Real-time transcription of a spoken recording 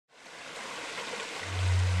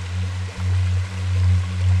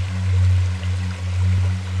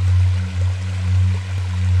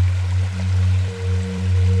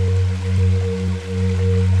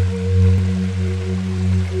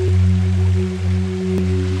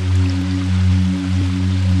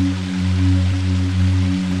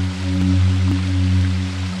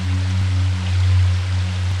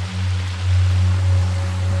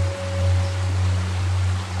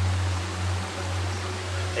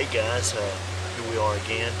Hey guys, here we are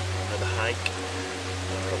again on another hike.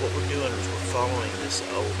 What we're doing is we're following this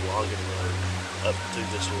old logging road up through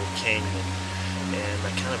this little canyon, and I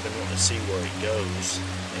kind of been wanting to see where it goes.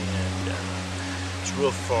 And it's real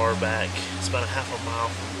far back. It's about a half a mile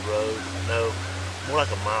from the road. No, more like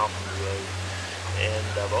a mile from the road.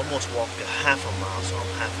 And I've almost walked a half a mile, so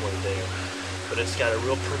I'm halfway there. But it's got a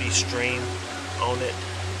real pretty stream on it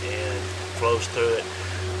and flows through it.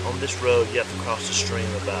 On this road, you have to cross the stream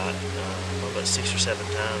about 6 or 7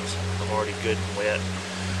 times. I'm already good and wet.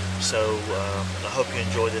 So I hope you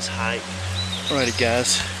enjoy this hike. Alrighty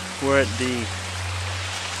guys, we're at the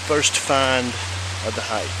first find of the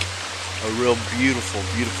hike. A real beautiful,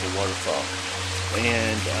 beautiful waterfall.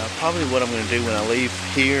 And probably what I'm going to do when I leave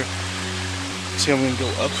here, see, I'm going to go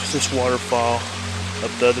up this waterfall,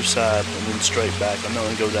 up the other side, and then straight back. I'm not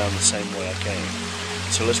going to go down the same way I came.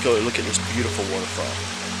 So let's go look at this beautiful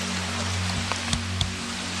waterfall.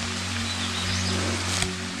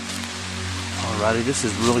 Alrighty, this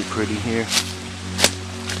is really pretty here. Let's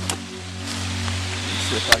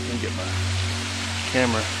see if I can get my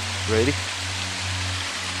camera ready.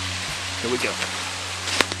 Here we go.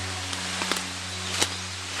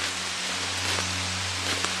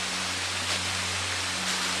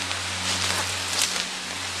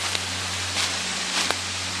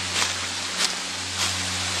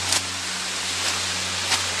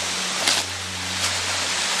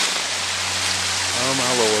 Oh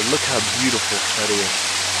my Lord, look how beautiful that is.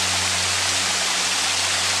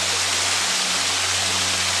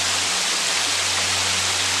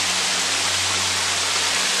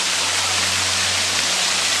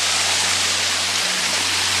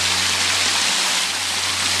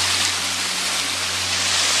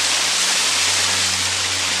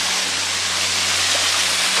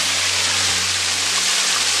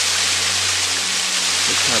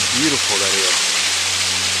 Look how beautiful that is.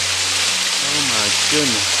 Oh my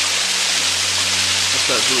goodness. That's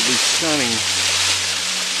absolutely stunning.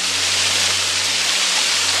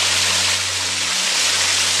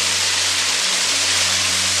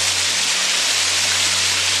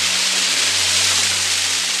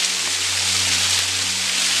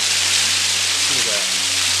 Look at that.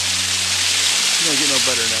 You don't get no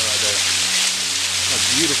better than that right there. How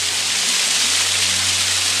beautiful.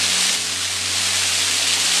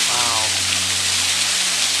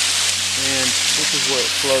 And this is where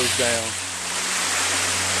it flows down.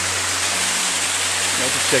 I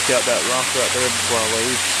have to check out that rock right there before I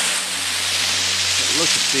leave. But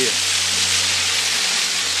look at this.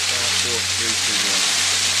 5, 4, 3, 2, 1.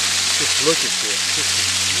 Just look at this. This is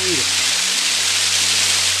beautiful.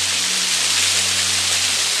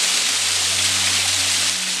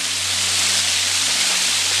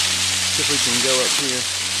 See if we can go up here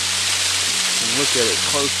and look at it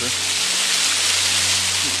closer.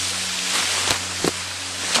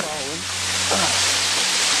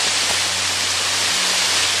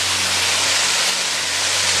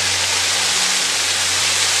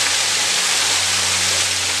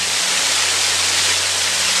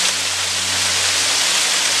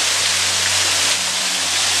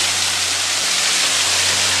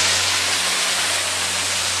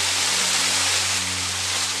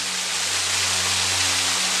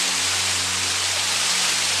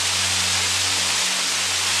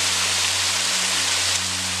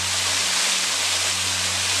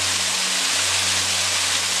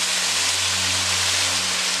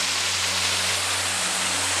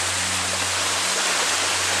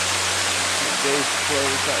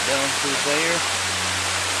 Flows right down through there,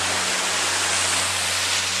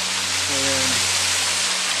 and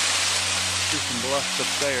see some bluffs up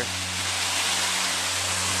there.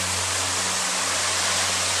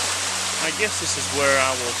 I guess this is where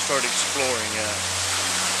I will start exploring at.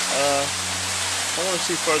 I want to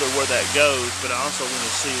see further where that goes, but I also want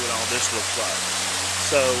to see what all this looks like.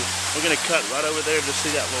 So we're going to cut right over there to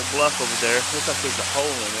see that little bluff over there. Looks like there's a hole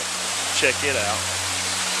in it. Check it out.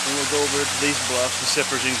 And we'll go over to these bluffs and see if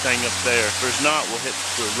there's anything up there. If there's not, we'll hit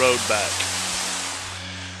the road back.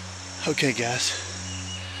 Okay guys,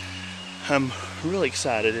 I'm really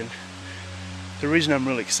excited, and the reason I'm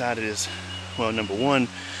really excited is, well, number one,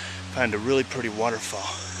 find a really pretty waterfall.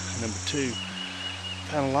 Number two,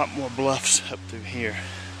 found a lot more bluffs up through here.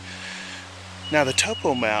 Now the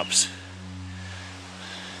topo maps,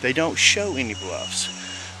 they don't show any bluffs,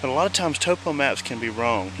 but a lot of times topo maps can be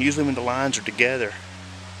wrong. Usually when the lines are together,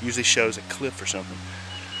 usually shows a cliff or something.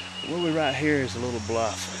 But where we're right here is a little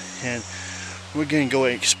bluff, and we're going to go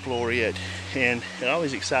explore it. And it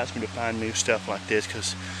always excites me to find new stuff like this,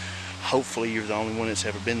 because hopefully you're the only one that's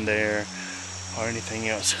ever been there or anything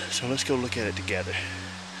else. So let's go look at it together.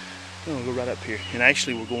 We're gonna go right up here. And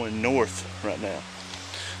actually we're going north right now.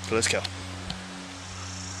 So let's go.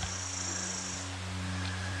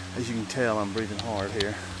 As you can tell, I'm breathing hard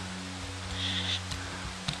here.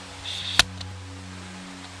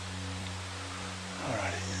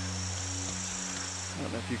 Alrighty. I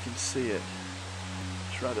don't know if you can see it.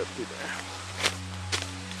 It's right up through there.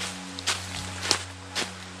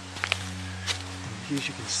 And as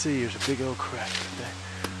you can see, there's a big old crack right there.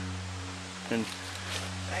 And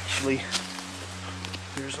actually,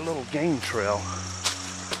 there's a little game trail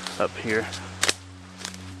up here.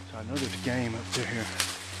 So I know there's game up there here.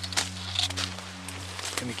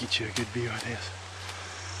 Let me get you a good view of this.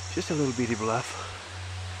 Just a little bitty bluff.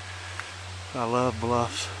 I love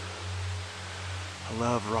bluffs. I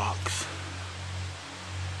love rocks.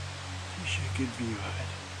 Gives you a good view of it.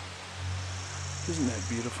 Isn't that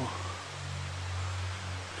beautiful?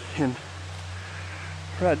 And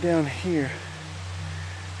right down here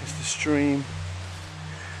is the stream.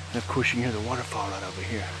 And of course you can hear the waterfall right over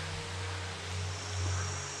here.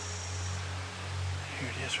 Here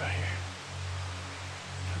it is right here.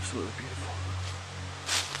 Absolutely beautiful.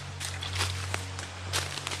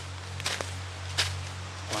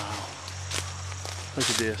 Wow. Look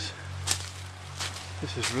at this.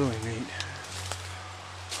 This is really neat.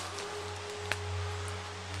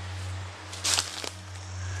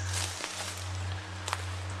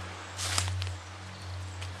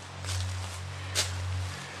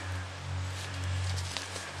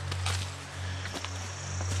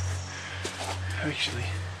 Actually,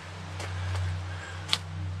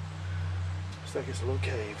 looks like it's a little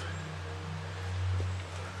cave.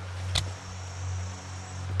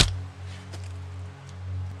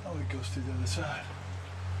 Oh, it goes through the other side.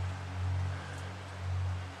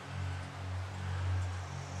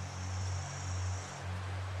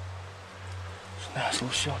 It's a nice little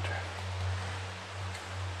shelter.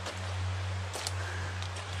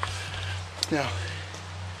 Now,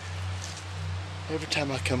 every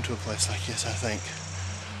time I come to a place like this, I think,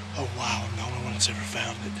 oh wow, I'm the only one that's ever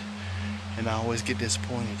found it. And I always get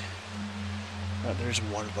disappointed. Right, there's a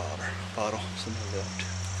water bottle, somebody left.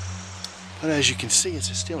 But as you can see,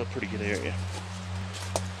 it's still a pretty good area.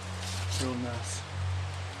 Real nice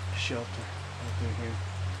shelter right through here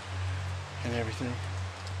and everything.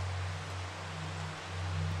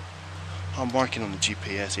 I'm marking on the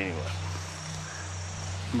GPS anyway.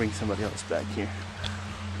 Bring somebody else back here.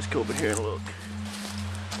 Let's go over here and look.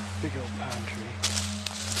 Big old pine tree.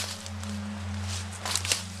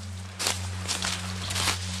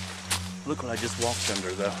 Look what I just walked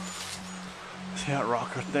under though. See that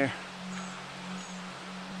rock right there?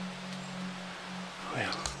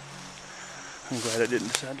 Well, I'm glad I didn't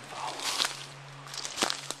decide to fall.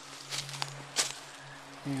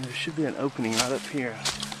 And there should be an opening right up here. I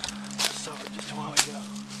saw it just a while ago.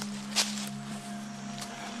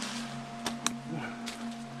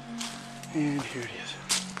 And here it is.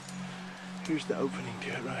 Here's the opening to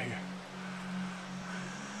it right here.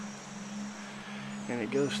 And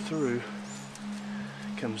it goes through,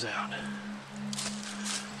 comes out.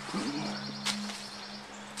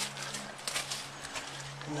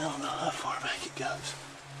 And I don't know how far back it goes.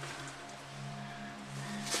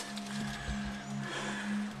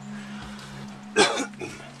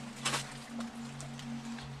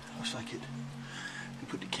 Looks like it. You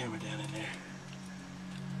put the camera down in there.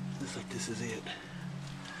 Looks like this is it.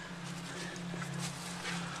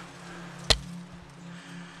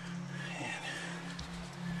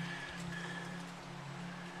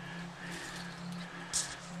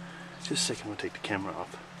 Just a second, we'll take the camera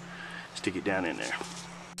off. Stick it down in there.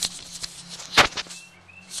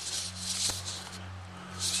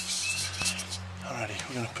 Alrighty,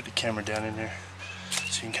 we're gonna put the camera down in there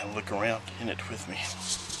so you can kind of look around in it with me.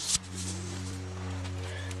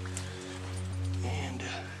 And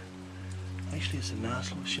actually it's a nice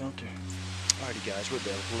little shelter. Alrighty guys,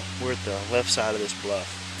 we're at the left side of this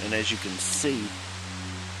bluff. And as you can see,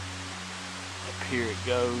 up here it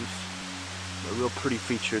goes. A real pretty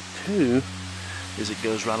feature too is it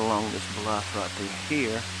goes right along this bluff right through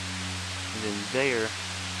here, and then there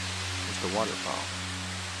is the waterfall.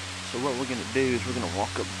 So what we're going to do is we're going to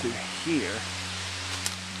walk up through here.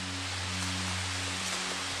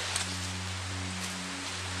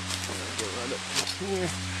 We're going to go right up through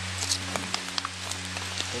here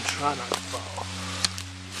and try not to fall.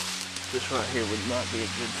 This right here would not be a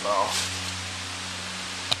good fall.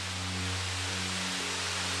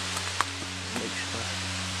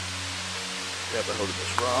 Grab a hold of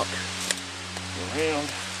this rock, go around.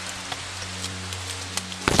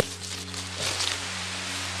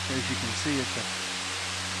 As you can see, it's a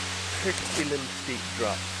pretty little steep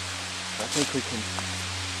drop. I think we can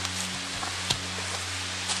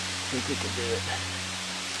think we can do it.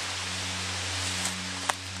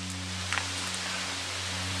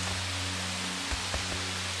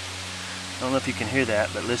 I don't know if you can hear that,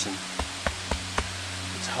 but listen.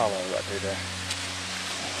 It's hollow right there.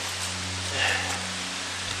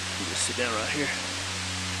 You just sit down right here.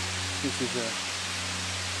 This is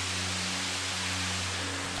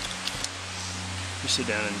just sit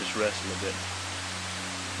down and just rest a little bit.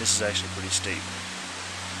 This is actually pretty steep,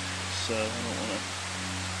 so I don't want to.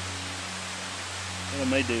 What I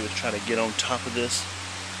may do is try to get on top of this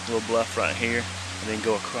little bluff right here and then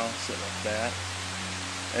go across it like that.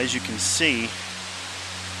 As you can see,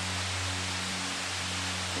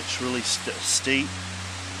 it's really steep,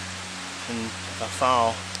 and if I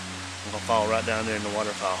fall, I'm going to fall right down there in the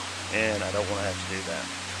waterfall, and I don't want to have to do that.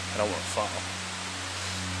 I don't want to fall.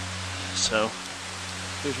 So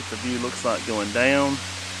here's what the view looks like going down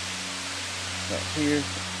right here.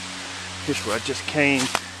 Here's where I just came,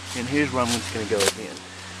 and here's where I'm just going to go again.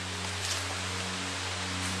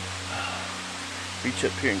 Reach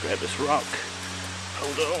up here and grab this rock.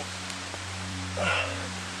 Hold on. I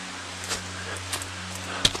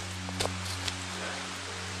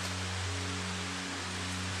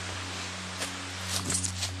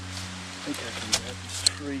think I can grab this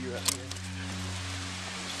tree right here.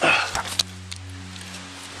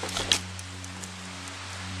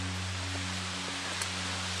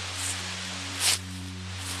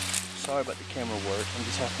 Sorry about the camera work. I'm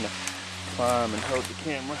just having to climb and hold the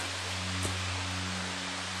camera.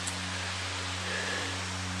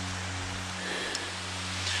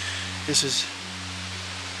 This is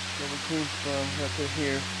where we came from, right there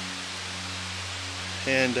here.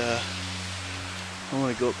 And I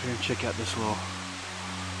want to go up here and check out this little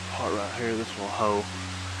part right here, this little hole.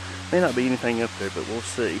 May not be anything up there, but we'll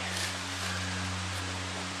see.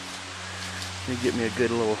 Let me get me a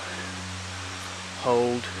good little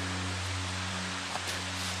hold.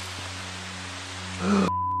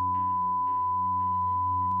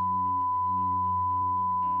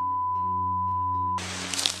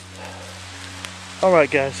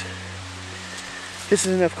 Alright guys, this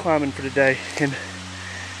is enough climbing for today, and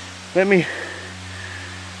let me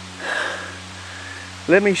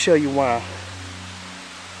show you why.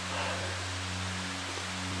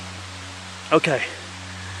 Okay,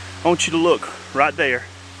 I want you to look right there,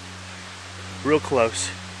 real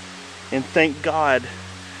close, and thank God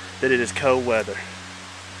that it is cold weather.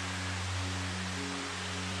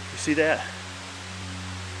 You see that?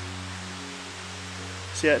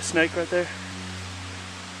 See that snake right there?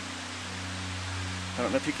 I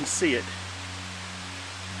don't know if you can see it.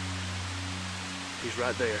 He's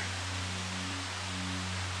right there.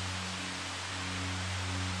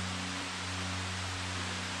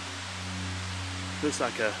 It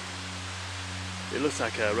looks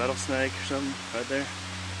like a rattlesnake or something right there.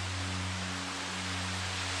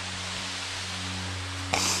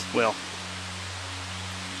 Well,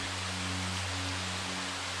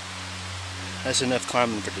 that's enough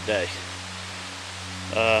climbing for today.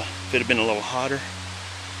 If it had been a little hotter,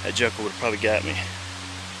 that joker would have probably got me.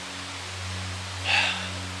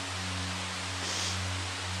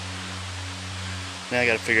 Now I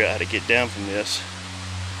got to figure out how to get down from this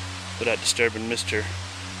without disturbing Mr.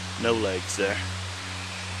 No Legs there.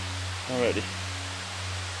 Alrighty.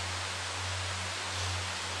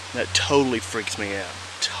 That totally freaks me out.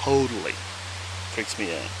 Totally freaks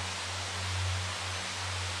me out.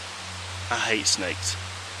 I hate snakes.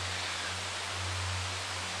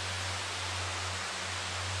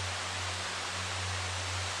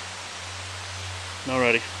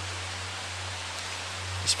 Alrighty.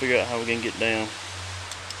 Let's figure out how we're gonna get down.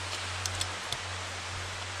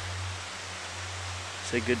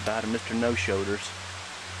 Say goodbye to Mr. No Shoulders.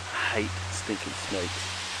 I hate stinking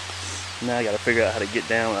snakes. Now I gotta figure out how to get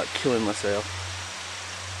down without killing myself.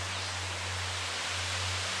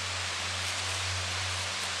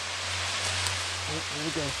 Oh, here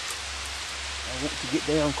we go. I want to get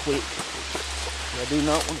down quick. I do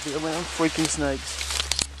not want to be around freaking snakes.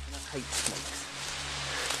 And I hate snakes.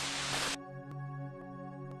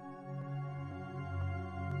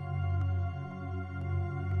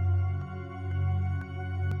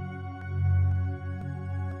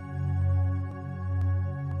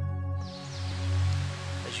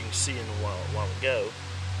 As you can see in a while ago,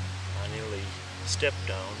 I nearly stepped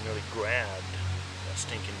on, nearly grabbed a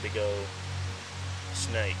stinking big old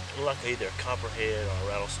snake. It looked like either a copperhead or a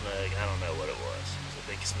rattlesnake. I don't know what it was. It was a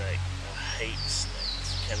big snake. I hate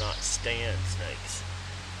snakes. Cannot stand snakes.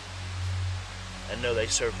 I know they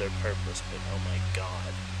serve their purpose, but oh my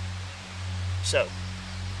God. So,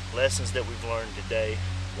 lessons that we've learned today.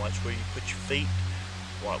 Watch where you put your feet.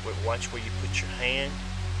 Watch where you put your hand.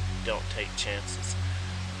 don't take chances.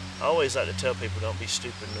 I always like to tell people don't be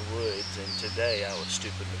stupid in the woods, and today I was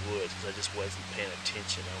stupid in the woods because I just wasn't paying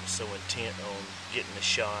attention. I was so intent on getting a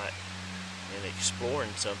shot and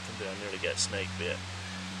exploring something that I nearly got snake bit.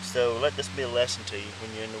 So let this be a lesson to you.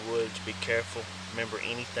 When you're in the woods, be careful. Remember,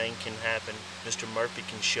 anything can happen. Mr. Murphy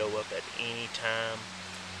can show up at any time,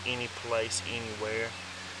 any place, anywhere.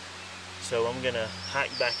 So I'm gonna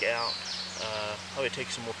hike back out, probably take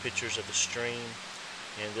some more pictures of the stream,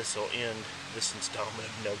 and this will end this installment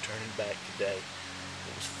of No Turning Back today.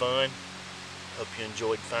 It was fun. Hope you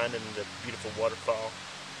enjoyed finding the beautiful waterfall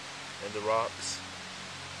and the rocks,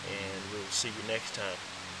 and we'll see you next time.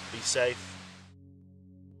 Be safe.